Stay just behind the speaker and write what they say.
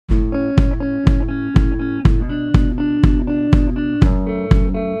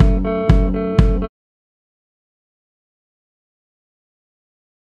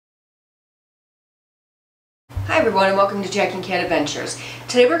everyone, and welcome to Jack and Cat Adventures.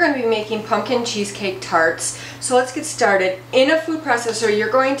 Today we're going to be making pumpkin cheesecake tarts. So let's get started. In a food processor,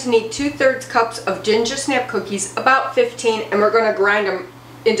 you're going to need 2/3 cups of gingersnap cookies, about 15, and we're going to grind them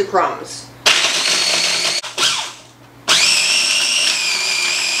into crumbs.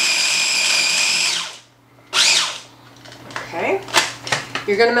 Okay.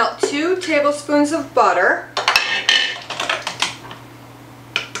 You're going to melt 2 tablespoons of butter.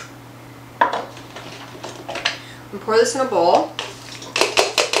 And pour this in a bowl.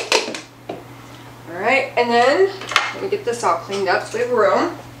 Alright, and then let me get this all cleaned up so we have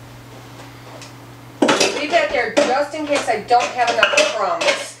room. Leave that there just in case I don't have enough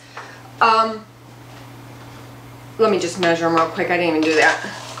crumbs. Let me just measure them real quick. I didn't even do that.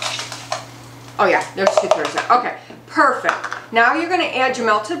 Oh yeah, there's 2/3 now. Okay, perfect. Now you're going to add your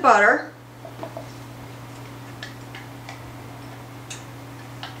melted butter.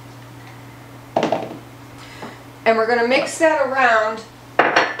 And we're going to mix that around.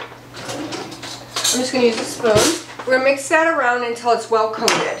 I'm just going to use a spoon. We're going to mix that around until it's well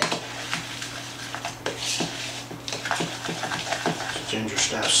coated. Ginger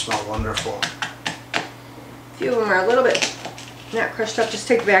snaps smell wonderful. A few of them are a little bit not crushed up. Just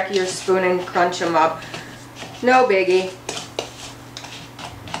take the back of your spoon and crunch them up. No biggie.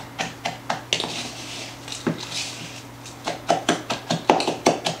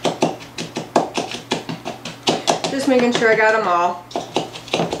 Just making sure I got them all.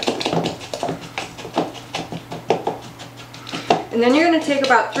 And then you're going to take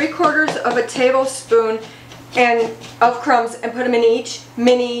about 3/4 of a tablespoon of crumbs and put them in each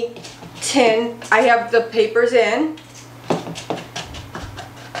mini tin. I have the papers in.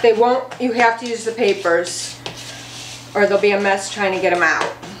 You have to use the papers or there'll be a mess trying to get them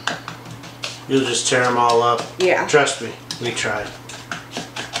out. You'll just tear them all up? Yeah. Trust me, we tried.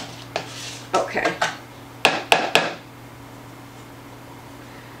 Okay.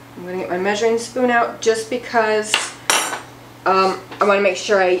 I'm going to get my measuring spoon out just because I want to make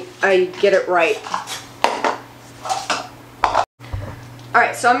sure I get it right.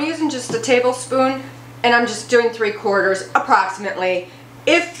 Alright, so I'm using just a tablespoon and I'm just doing 3/4 approximately.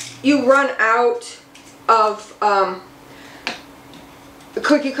 If you run out of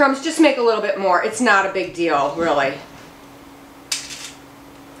cookie crumbs, just make a little bit more. It's not a big deal, really.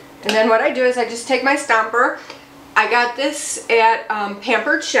 And then what I do is I just take my stomper. I got this at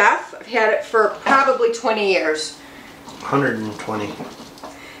Pampered Chef. I've had it for probably 20 years. 120.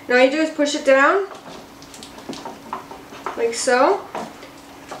 Now all you do is push it down, like so.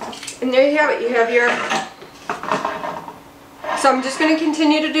 And there you have it. You have your... So I'm just going to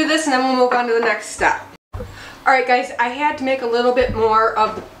continue to do this and then we'll move on to the next step. Alright guys, I had to make a little bit more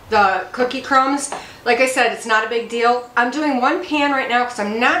of the cookie crumbs. Like I said, it's not a big deal. I'm doing 1 pan right now because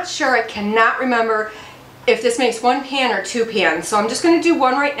I'm not sure, I cannot remember if this makes 1 pan or 2 pans. So I'm just going to do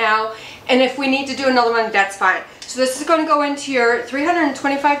 1 right now, and if we need to do another one, that's fine. So this is going to go into your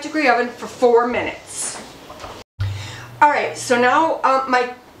 325-degree oven for 4 minutes. Alright, so now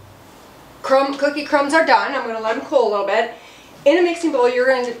my cookie crumbs are done. I'm going to let them cool a little bit. In a mixing bowl, you're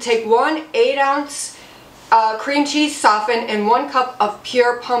going to take 1 8-ounce cream cheese softened and 1 cup of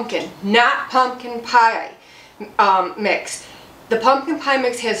pure pumpkin, not pumpkin pie mix. The pumpkin pie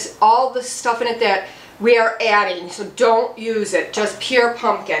mix has all the stuff in it that we are adding, so don't use it, just pure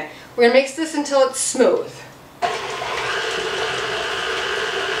pumpkin. We're going to mix this until it's smooth.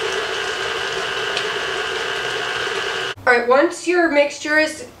 Alright, once your mixture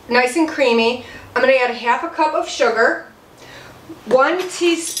is nice and creamy, I'm going to add 1/2 cup of sugar, 1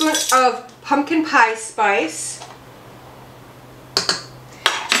 teaspoon of pumpkin pie spice,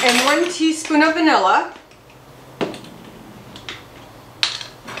 and 1 teaspoon of vanilla.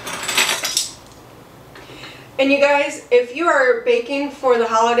 And you guys, if you are baking for the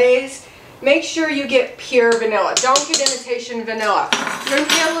holidays, make sure you get pure vanilla. Don't get imitation vanilla. You're going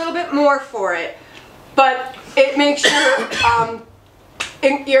to pay a little bit more for it, but it makes sure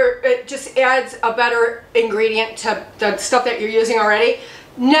it just adds a better ingredient to the stuff that you're using already.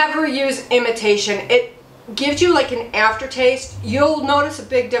 Never use imitation. It gives you like an aftertaste. You'll notice a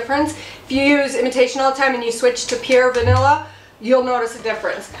big difference. If you use imitation all the time and you switch to pure vanilla, you'll notice a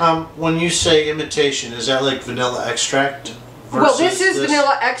difference. When you say imitation, is that like vanilla extract? Well, this is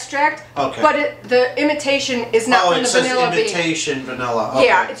vanilla extract, okay. But the imitation is not from the vanilla bean. Oh, it says imitation vanilla. Okay.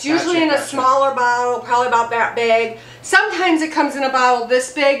 Yeah, it's usually in a smaller bottle, probably about that big. Sometimes it comes in a bottle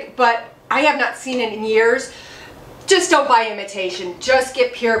this big, but I have not seen it in years. Just don't buy imitation. Just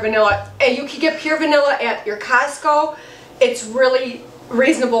get pure vanilla. And you can get pure vanilla at your Costco. It's really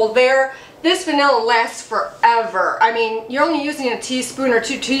reasonable there. this vanilla lasts forever. I mean, you're only using a teaspoon or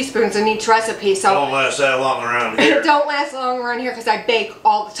 2 teaspoons in each recipe, so Don't last that long around here. it don't last long around here because I bake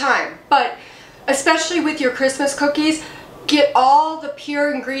all the time. But especially with your Christmas cookies, get all the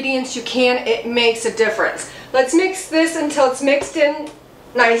pure ingredients you can. It makes a difference. Let's mix this until it's mixed in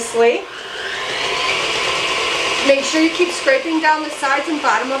nicely. Make sure you keep scraping down the sides and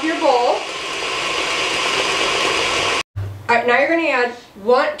bottom of your bowl. Alright, now you're going to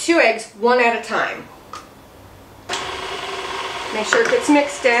add 2 eggs, one at a time. Make sure it gets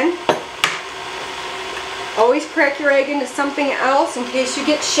mixed in. Always crack your egg into something else in case you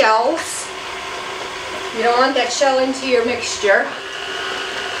get shells. You don't want that shell into your mixture.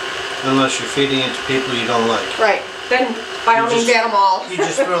 Unless you're feeding it to people you don't like. Right, then by all means add them all. You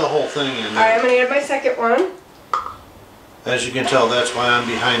just throw the whole thing in there. Alright, I'm going to add my second one. As you can tell, that's why I'm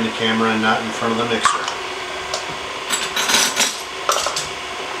behind the camera and not in front of the mixer.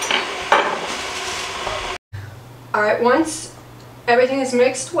 Alright, once everything is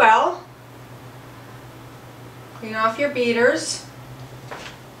mixed well, clean off your beaters.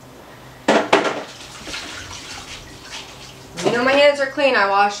 You know my hands are clean, I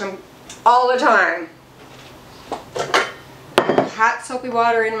wash them all the time. Hot soapy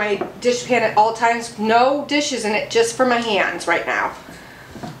water in my dish pan at all times, no dishes in it, just for my hands right now.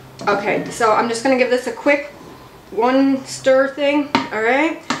 Okay, so I'm just going to give this a quick one stir thing,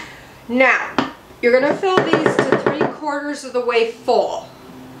 alright? Now, you're going to fill these to 3/4 of the way full.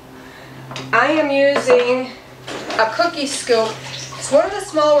 I am using a cookie scoop. It's one of the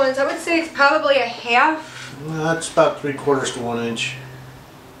small ones. I would say it's probably a half. That's about 3/4 to 1 inch.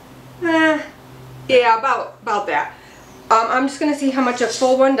 Yeah, about that. I'm just going to see how much a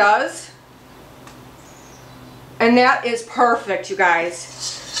full one does. And that is perfect, you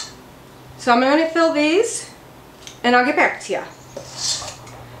guys. So I'm going to fill these, and I'll get back to you.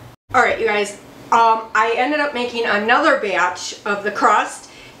 Alright, you guys. I ended up making another batch of the crust,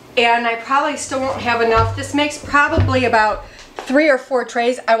 and I probably still won't have enough. This makes probably about 3 or 4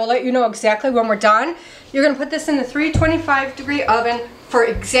 trays. I will let you know exactly when we're done. You're going to put this in the 325-degree oven for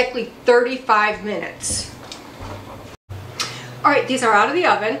exactly 35 minutes. Alright, these are out of the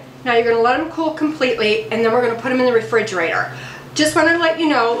oven. Now you're going to let them cool completely, and then we're going to put them in the refrigerator. Just wanted to let you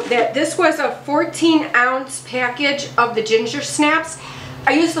know that this was a 14-ounce package of the ginger snaps.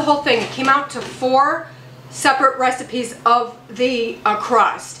 I used the whole thing. It came out to 4 separate recipes of the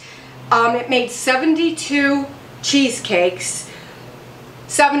crust. It made 72 cheesecakes.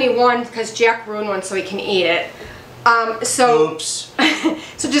 71 because Jack ruined one so he can eat it. Oops.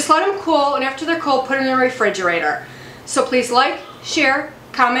 So just let them cool, and after they're cool, put them in the refrigerator. So please like, share,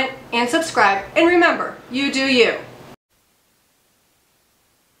 comment, and subscribe. And remember, you do you.